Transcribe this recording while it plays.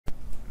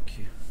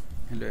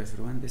Hello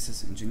everyone, this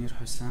is Engineer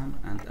Hussam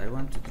and I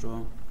want to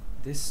draw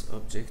this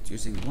object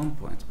using 1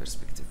 point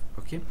perspective.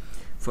 Okay,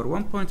 for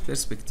 1 point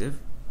perspective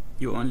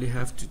you only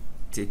have to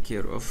take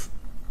care of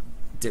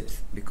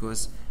depth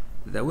because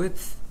the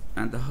width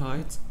and the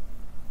height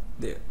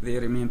they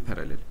remain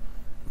parallel.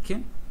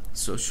 Okay,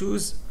 so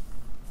choose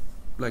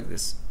like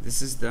this.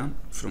 This is done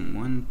from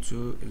 1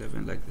 to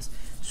 11 like this.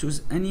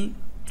 Choose any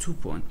 2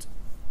 point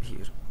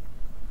here,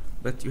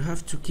 but you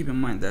have to keep in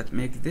mind that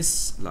make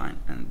this line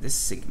and this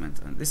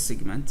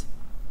segment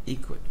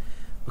equal.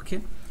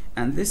 Okay,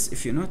 and this,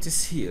 if you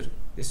notice here,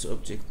 this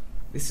object,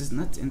 this is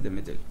not in the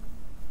middle,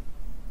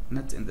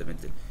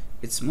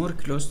 it's more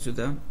close to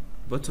the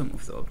bottom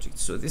of the object,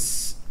 so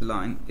this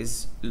line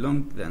is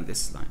longer than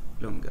this line,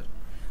 longer.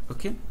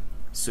 Okay,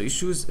 so you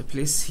choose a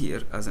place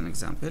here as an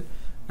example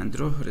and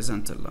draw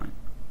horizontal line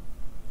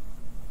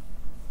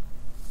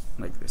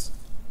like this.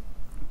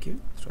 Okay,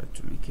 try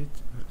to make it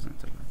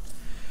horizontal line,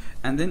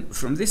 and then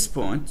from this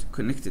point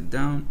connect it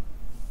down,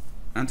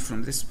 and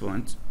from this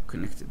point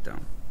connect it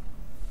down.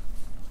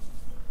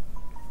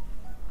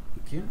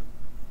 Okay,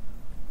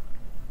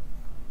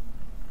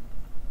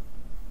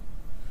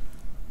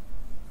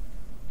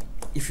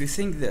 if you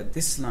think that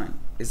this line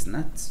is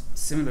not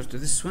similar to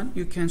this one,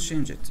 you can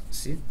change it.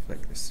 See,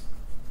 like this.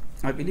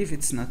 I believe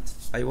it's not.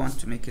 I want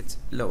to make it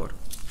lower.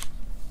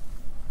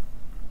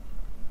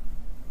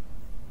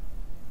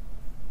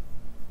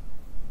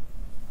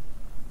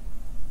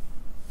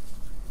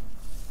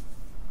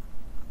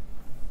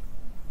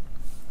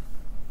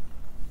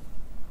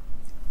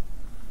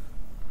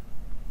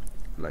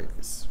 Like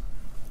this.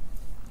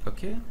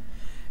 Okay,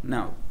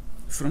 now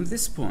from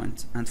this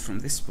point and from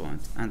this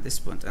point and this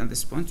point and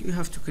this point you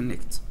have to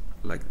connect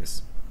like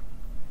this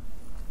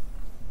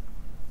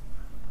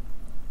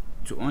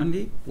to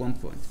only 1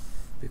 point,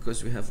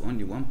 because we have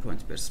only 1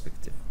 point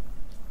perspective.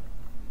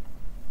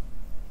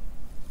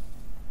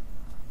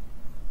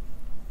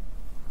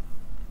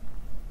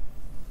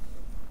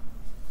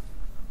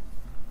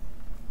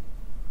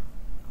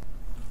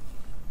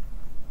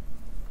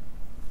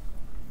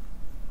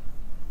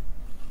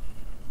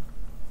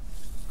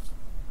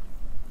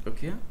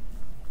 Okay,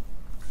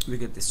 we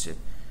get this shape.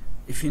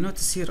 If you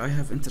notice here I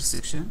have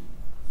intersection.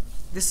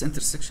 This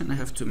intersection I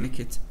have to make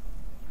it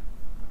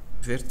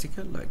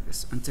vertical like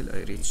this until I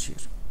reach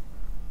here.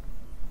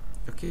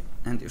 Okay,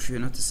 and if you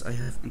notice I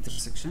have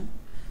intersection,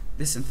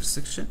 this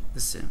intersection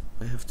the same,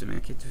 I have to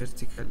make it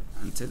vertical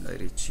until I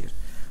reach here.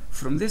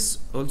 From this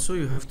also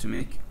you have to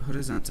make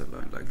horizontal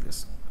line like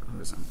this,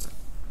 horizontal.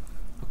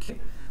 Okay,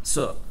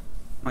 so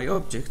my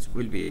object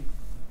will be,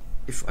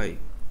 if I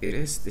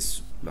erase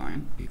this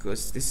line,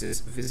 because this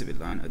is visible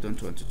line, I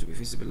don't want it to be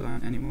visible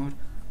line anymore.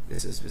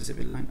 This is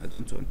visible line, I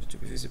don't want it to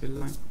be visible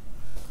line.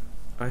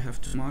 I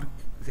have to mark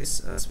this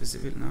as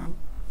visible now,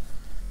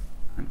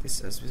 and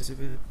this as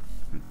visible,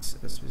 and this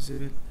as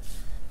visible,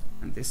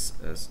 and this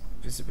as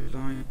visible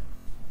line.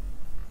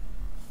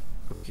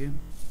 Okay,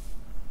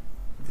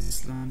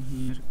 this line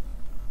here,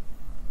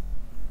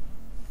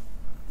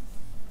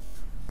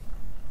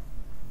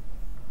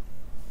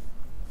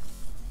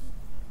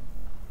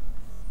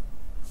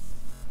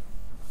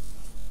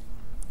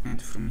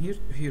 and from here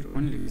to here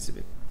only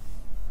visible,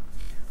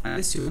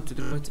 unless you want to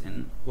draw it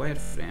in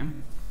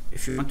wireframe.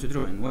 If you want to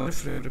draw in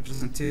wireframe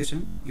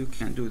representation, you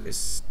can do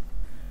this.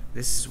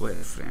 This is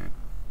wireframe.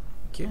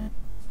 Okay,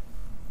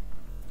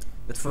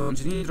 but for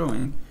engineering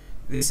drawing,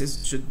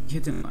 this should be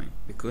hidden line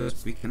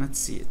because we cannot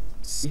see it.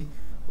 See,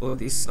 all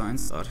these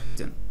lines are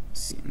hidden.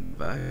 See, in the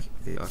back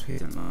they are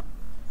hidden line.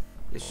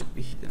 They should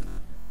be hidden.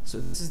 So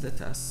this is the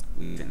task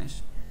we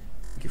finished.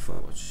 Thank you for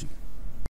watching.